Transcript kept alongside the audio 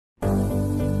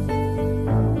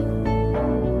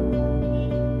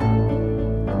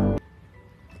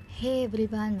Hey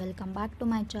everyone, welcome back to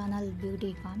my channel beauty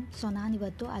form. So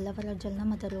ನಾನಿವತ್ತು aloe vera ಜೆಲ್ನ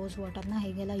ಮತ್ತು rose ವಾಟರ್ನ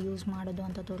ಹೇಗೆಲ್ಲ use ಮಾಡೋದು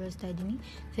ಅಂತ ತೋರಿಸ್ತಾ ಇದ್ದೀನಿ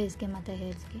ಫೇಸ್ಗೆ ಮತ್ತು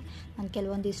ಹೇರ್ಸ್ಗೆ. ನಾನು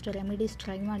ಕೆಲವೊಂದಿಷ್ಟು ರೆಮಿಡೀಸ್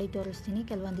ಟ್ರೈ ಮಾಡಿ ತೋರಿಸ್ತೀನಿ,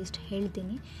 ಕೆಲವೊಂದಿಷ್ಟು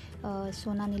ಹೇಳ್ತೀನಿ.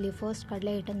 ಸೊ ನಾನಿಲ್ಲಿ ಫಸ್ಟ್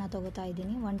ಕಡಲೆ ಹಿಟ್ಟನ್ನು ತೊಗೋತಾ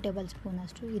ಇದ್ದೀನಿ, 1 ಟೇಬಲ್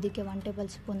ಸ್ಪೂನಷ್ಟು. ಇದಕ್ಕೆ 1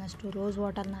 ಟೇಬಲ್ ಸ್ಪೂನಷ್ಟು ರೋಸ್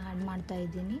ವಾಟರ್ನ ಆ್ಯಡ್ ಮಾಡ್ತಾ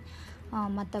ಇದ್ದೀನಿ,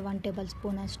 ಮತ್ತು 1 ಟೇಬಲ್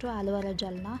ಸ್ಪೂನಷ್ಟು ಅಲೋವೆರಾ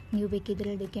ಜೆಲ್ನ. ನೀವು ಬೇಕಿದ್ರೆ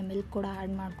ಇದಕ್ಕೆ ಮಿಲ್ಕ್ ಕೂಡ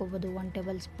ಆ್ಯಡ್ ಮಾಡ್ಕೋಬೋದು, 1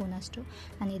 ಟೇಬಲ್ ಸ್ಪೂನಷ್ಟು.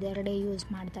 ನಾನು ಇದೆರಡೇ ಯೂಸ್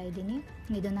ಮಾಡ್ತಾ ಇದ್ದೀನಿ.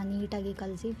 ಇದನ್ನು ನೀಟಾಗಿ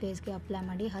ಕಲಸಿ ಫೇಸ್ಗೆ ಅಪ್ಲೈ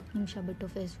ಮಾಡಿ 10 ನಿಮಿಷ ಬಿಟ್ಟು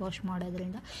ಫೇಸ್ ವಾಶ್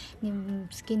ಮಾಡೋದ್ರಿಂದ ನಿಮ್ಮ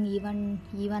ಸ್ಕಿನ್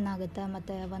ಈವನ್ ಆಗುತ್ತೆ,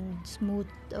 ಮತ್ತು ಒಂದು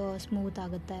ಸ್ಮೂತ್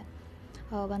ಆಗುತ್ತೆ,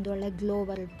 ಒಂದು ಒಳ್ಳೆ ಗ್ಲೋ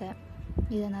ಬರುತ್ತೆ.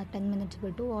 ಇದನ್ನು 10 ಮಿನಿಟ್ಸ್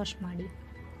ಬಿಟ್ಟು ವಾಶ್ ಮಾಡಿ.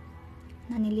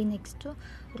 ನಾನಿಲ್ಲಿ ನೆಕ್ಸ್ಟು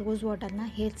ರೋಸ್ ವಾಟರ್ನ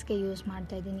ಹೇರ್ಸ್ಗೆ ಯೂಸ್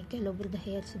ಮಾಡ್ತಾಯಿದ್ದೀನಿ. ಕೆಲವೊಬ್ರದ್ದು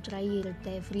ಹೇರ್ಸ್ ಡ್ರೈ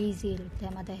ಇರುತ್ತೆ, ಫ್ರೀಝಿ ಇರುತ್ತೆ,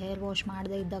 ಮತ್ತು ಹೇರ್ ವಾಶ್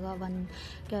ಮಾಡದೇ ಇದ್ದಾಗ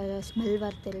ಒಂದು ಸ್ಮೆಲ್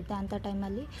ಬರ್ತಿರುತ್ತೆ. ಅಂಥ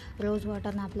ಟೈಮಲ್ಲಿ ರೋಸ್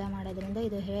ವಾಟರ್ನ ಅಪ್ಲೈ ಮಾಡೋದ್ರಿಂದ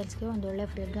ಇದು ಹೇರ್ಸ್ಗೆ ಒಂದು ಒಳ್ಳೆ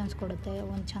ಫ್ರೇಗ್ರೆನ್ಸ್ ಕೊಡುತ್ತೆ,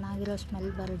 ಒಂದು ಚೆನ್ನಾಗಿರೋ ಸ್ಮೆಲ್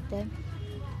ಬರುತ್ತೆ.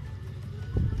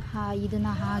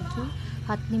 ಇದನ್ನು ಹಾಕಿ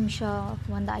 10 ನಿಮಿಷ,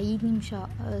 ಒಂದು 5 ನಿಮಿಷ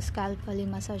ಸ್ಕ್ಯಾಲ್ಪಲ್ಲಿ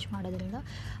ಮಸಾಜ್ ಮಾಡೋದ್ರಿಂದ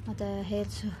ಮತ್ತು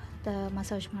ಹೇರ್ಸ್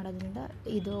ಮಸಾಜ್ ಮಾಡೋದ್ರಿಂದ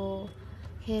ಇದು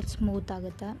ಹೇರ್ ಸ್ಮೂತ್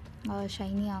ಆಗುತ್ತೆ,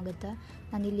 ಶೈನಿ ಆಗುತ್ತೆ.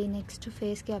 ನಾನಿಲ್ಲಿ ನೆಕ್ಸ್ಟ್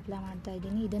ಫೇಸ್ಗೆ ಅಪ್ಲೈ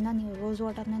ಮಾಡ್ತಾಯಿದ್ದೀನಿ. ಇದನ್ನು ನೀವು ರೋಸ್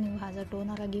ವಾಟರ್ನ ನೀವು ಆ್ಯಸ್ ಅ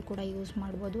ಟೋನರ್ ಆಗಿ ಕೂಡ ಯೂಸ್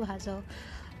ಮಾಡ್ಬೋದು, ಆ್ಯಸ್ ಅ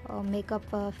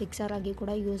ಮೇಕಪ್ ಫಿಕ್ಸರ್ ಆಗಿ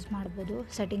ಕೂಡ ಯೂಸ್ ಮಾಡ್ಬೋದು,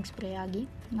 ಸೆಟ್ಟಿಂಗ್ ಸ್ಪ್ರೇ ಆಗಿ.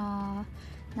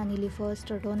 ನಾನಿಲ್ಲಿ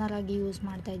ಫಸ್ಟ್ ಟೋನರ್ ಆಗಿ ಯೂಸ್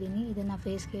ಮಾಡ್ತಾಯಿದ್ದೀನಿ. ಇದನ್ನು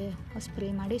ಫೇಸ್ಗೆ ಸ್ಪ್ರೇ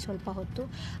ಮಾಡಿ ಸ್ವಲ್ಪ ಹೊತ್ತು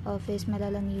ಫೇಸ್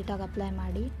ಮೇಲೆಲ್ಲ ನೀಟಾಗಿ ಅಪ್ಲೈ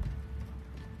ಮಾಡಿ.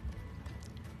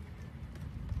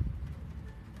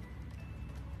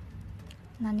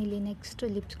 ನಾನಿಲ್ಲಿ ನೆಕ್ಸ್ಟ್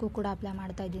ಲಿಪ್ಸ್ಗೂ ಕೂಡ ಅಪ್ಲೈ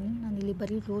ಮಾಡ್ತಾಯಿದ್ದೀನಿ. ನಾನಿಲ್ಲಿ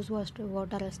ಬರೀ ರೋಸ್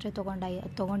ವಾಟರ್ ಅಷ್ಟೇ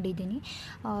ತೊಗೊಂಡಿದ್ದೀನಿ.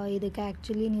 ಇದಕ್ಕೆ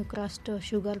ಆ್ಯಕ್ಚುಲಿ ನೀವು ಕ್ರಸ್ಟ್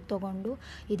ಶುಗರ್ ತೊಗೊಂಡು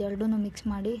ಇದೆರಡೂ ಮಿಕ್ಸ್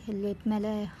ಮಾಡಿ ಲಿಪ್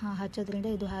ಮೇಲೆ ಹಚ್ಚೋದ್ರಿಂದ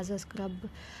ಇದು has a scrub,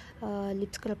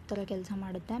 lip scrub ಥರ ಕೆಲಸ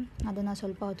ಮಾಡುತ್ತೆ. ಅದನ್ನು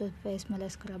ಸ್ವಲ್ಪ ಹೊತ್ತು ಫೇಸ್ ಮೇಲೆ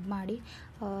ಸ್ಕ್ರಬ್ ಮಾಡಿ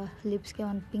ಲಿಪ್ಸ್ಗೆ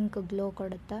ಒಂದು ಪಿಂಕ್ ಗ್ಲೋ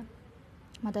ಕೊಡುತ್ತೆ,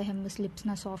 ಮತ್ತು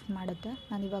ಲಿಪ್ಸ್ನ ಸಾಫ್ಟ್ ಮಾಡುತ್ತೆ.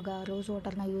 ನಾನಿವಾಗ ರೋಸ್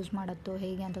ವಾಟರ್ನ ಯೂಸ್ ಮಾಡೋದು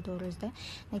ಹೇಗೆ ಅಂತ ತೋರಿಸ್ದೆ.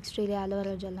 ನೆಕ್ಸ್ಟ್ ಇಲ್ಲಿ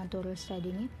ಅಲೋವೆರಾ ಜೆಲ್ನ ತೋರಿಸ್ತಾ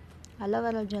ಇದ್ದೀನಿ.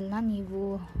 ಅಲೋವೆರಾ ಜೆಲ್ನ ನೀವು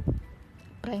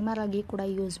ಪ್ರೈಮರಾಗಿ ಕೂಡ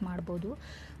ಯೂಸ್ ಮಾಡ್ಬೋದು.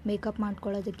 ಮೇಕಪ್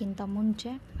ಮಾಡ್ಕೊಳ್ಳೋದಕ್ಕಿಂತ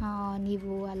ಮುಂಚೆ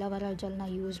ನೀವು ಅಲೋವೆರಾ ಜೆಲ್ನ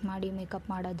ಯೂಸ್ ಮಾಡಿ ಮೇಕಪ್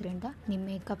ಮಾಡೋದ್ರಿಂದ ನಿಮ್ಮ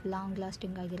ಮೇಕಪ್ ಲಾಂಗ್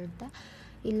ಲಾಸ್ಟಿಂಗ್ ಆಗಿರುತ್ತೆ.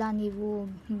 ಇಲ್ಲ ನೀವು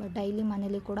ಡೈಲಿ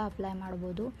ಮನೇಲಿ ಕೂಡ ಅಪ್ಲೈ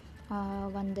ಮಾಡ್ಬೋದು.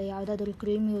 ಒಂದು ಯಾವುದಾದ್ರೂ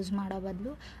ಕ್ರೀಮ್ ಯೂಸ್ ಮಾಡೋ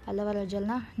ಬದಲು ಅಲೋವೆರಾ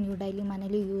ಜೆಲ್ನ ನೀವು ಡೈಲಿ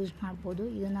ಮನೇಲಿ ಯೂಸ್ ಮಾಡ್ಬೋದು.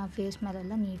 ಇದನ್ನು ಫೇಸ್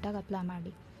ಮೇಲೆಲ್ಲ ನೀಟಾಗಿ ಅಪ್ಲೈ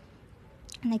ಮಾಡಿ.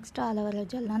 ನೆಕ್ಸ್ಟ್ ಅಲೋವೆರಾ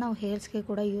ಜೆಲ್ನ ನಾವು ಹೇರ್ಸ್ಗೆ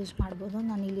ಕೂಡ ಯೂಸ್ ಮಾಡ್ಬೋದು.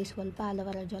 ನಾನಿಲ್ಲಿ ಸ್ವಲ್ಪ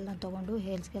ಅಲೋವೆರಾ ಜೆಲ್ನ ತೊಗೊಂಡು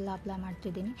ಹೇರ್ಸ್ಗೆಲ್ಲ ಅಪ್ಲೈ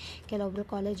ಮಾಡ್ತಿದ್ದೀನಿ. ಕೆಲವೊಬ್ಬರು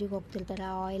ಕಾಲೇಜಿಗೆ ಹೋಗ್ತಿರ್ತಾರೆ,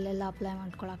 ಆಯಿಲೆಲ್ಲ ಅಪ್ಲೈ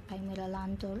ಮಾಡ್ಕೊಳಕ್ಕೆ ಟೈಮ್ ಇರೋಲ್ಲ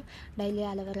ಅಂಥವ್ರು ಡೈಲಿ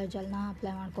ಅಲೋವೆರಾ ಜೆಲ್ನ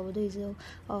ಅಪ್ಲೈ ಮಾಡ್ಕೋಬೋದು. ಇದು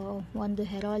ಒಂದು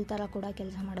ಹೇರ್ ಆಯಿಲ್ ಥರ ಕೂಡ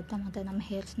ಕೆಲಸ ಮಾಡುತ್ತೆ, ಮತ್ತು ನಮ್ಮ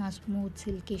ಹೇರ್ಸ್ನ ಸ್ಮೂತ್,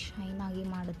 ಸಿಲ್ಕಿ, ಶೈನಾಗಿ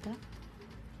ಮಾಡುತ್ತೆ.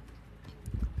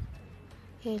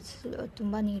 ಹೇರ್ಸ್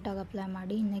ತುಂಬ ನೀಟಾಗಿ ಅಪ್ಲೈ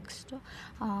ಮಾಡಿ. ನೆಕ್ಸ್ಟು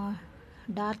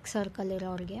ಡಾರ್ಕ್ ಸರ್ಕಲ್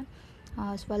ಇರೋರಿಗೆ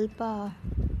ಸ್ವಲ್ಪ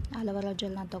ಅಲೋವೆರಾ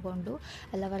ಜೆಲ್ನ ತೊಗೊಂಡು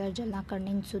ಅಲೋವೆರಾ ಜೆಲ್ನ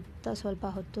ಕಣ್ಣಿನ ಸುತ್ತ ಸ್ವಲ್ಪ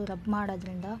ಹೊತ್ತು ರಬ್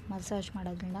ಮಾಡೋದ್ರಿಂದ, ಮಸಾಜ್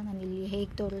ಮಾಡೋದ್ರಿಂದ, ನಾನು ಇಲ್ಲಿ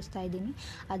ಹೇಗೆ ತೋರಿಸ್ತಾ ಇದ್ದೀನಿ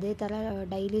ಅದೇ ಥರ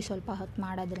ಡೈಲಿ ಸ್ವಲ್ಪ ಹೊತ್ತು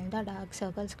ಮಾಡೋದ್ರಿಂದ ಡಾರ್ಕ್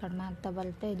ಸರ್ಕಲ್ಸ್ ಕಡಿಮೆ ಆಗ್ತಾ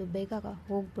ಬರುತ್ತೆ. ಇದು ಬೇಗ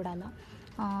ಹೋಗಿಬಿಡಲ್ಲ,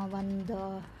 ಒಂದು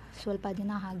ಸ್ವಲ್ಪ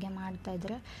ದಿನ ಹಾಗೆ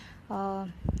ಮಾಡ್ತಾಯಿದ್ರೆ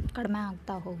ಕಡಿಮೆ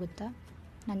ಆಗ್ತಾ ಹೋಗುತ್ತೆ.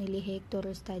 ನಾನಿಲ್ಲಿ ಹೇಗೆ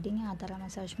ತೋರಿಸ್ತಾ ಇದ್ದೀನಿ ಆ ಥರ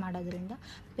ಮಸಾಜ್ ಮಾಡೋದ್ರಿಂದ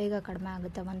ಬೇಗ ಕಡಿಮೆ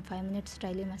ಆಗುತ್ತೆ. ಒಂದು 5 ಮಿನಿಟ್ಸ್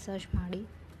ಡೈಲಿ ಮಸಾಜ್ ಮಾಡಿ.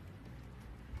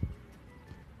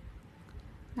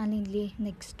 ನಾನಿಲ್ಲಿ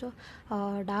ನೆಕ್ಸ್ಟು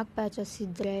ಡಾರ್ಕ್ ಪ್ಯಾಚಸ್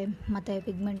ಇದ್ದರೆ ಮತ್ತು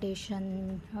ಪಿಗ್ಮೆಂಟೇಷನ್,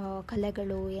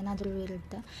 ಕಲೆಗಳು ಏನಾದರೂ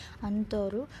ಇರುತ್ತೆ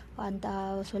ಅಂಥವ್ರು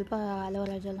ಸ್ವಲ್ಪ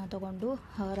ಅಲೋವೆರಾ ಜೆಲ್ನ ತೊಗೊಂಡು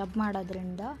ರಬ್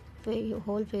ಮಾಡೋದ್ರಿಂದ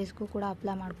ಹೋಲ್ ಫೇಸ್ಗೂ ಕೂಡ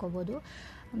ಅಪ್ಲೈ ಮಾಡ್ಕೋಬೋದು.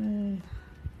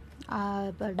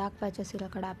 ಡಾರ್ಕ್ ಪ್ಯಾಚಸ್ ಇರೋ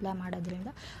ಕಡೆ ಅಪ್ಲೈ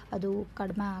ಮಾಡೋದ್ರಿಂದ ಅದು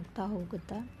ಕಡಿಮೆ ಆಗ್ತಾ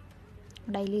ಹೋಗುತ್ತೆ.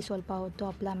 ಡೈಲಿ ಸ್ವಲ್ಪ ಹೊತ್ತು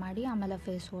ಅಪ್ಲೈ ಮಾಡಿ, ಆಮೇಲೆ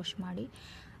ಫೇಸ್ ವಾಶ್ ಮಾಡಿ.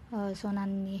 ಸೊ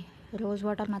ನಾನು ರೋಸ್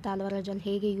ವಾಟರ್ ಮತ್ತು ಅಲೋವೆರಾ ಜೆಲ್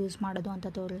ಹೇಗೆ ಯೂಸ್ ಮಾಡೋದು ಅಂತ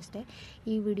ತೋರಿಸ್ದೆ.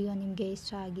 ಈ ವಿಡಿಯೋ ನಿಮಗೆ ಇಷ್ಟ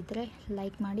ಆಗಿದ್ದರೆ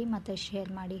ಲೈಕ್ ಮಾಡಿ ಮತ್ತು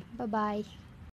ಶೇರ್ ಮಾಡಿ. ಬಾಯ್.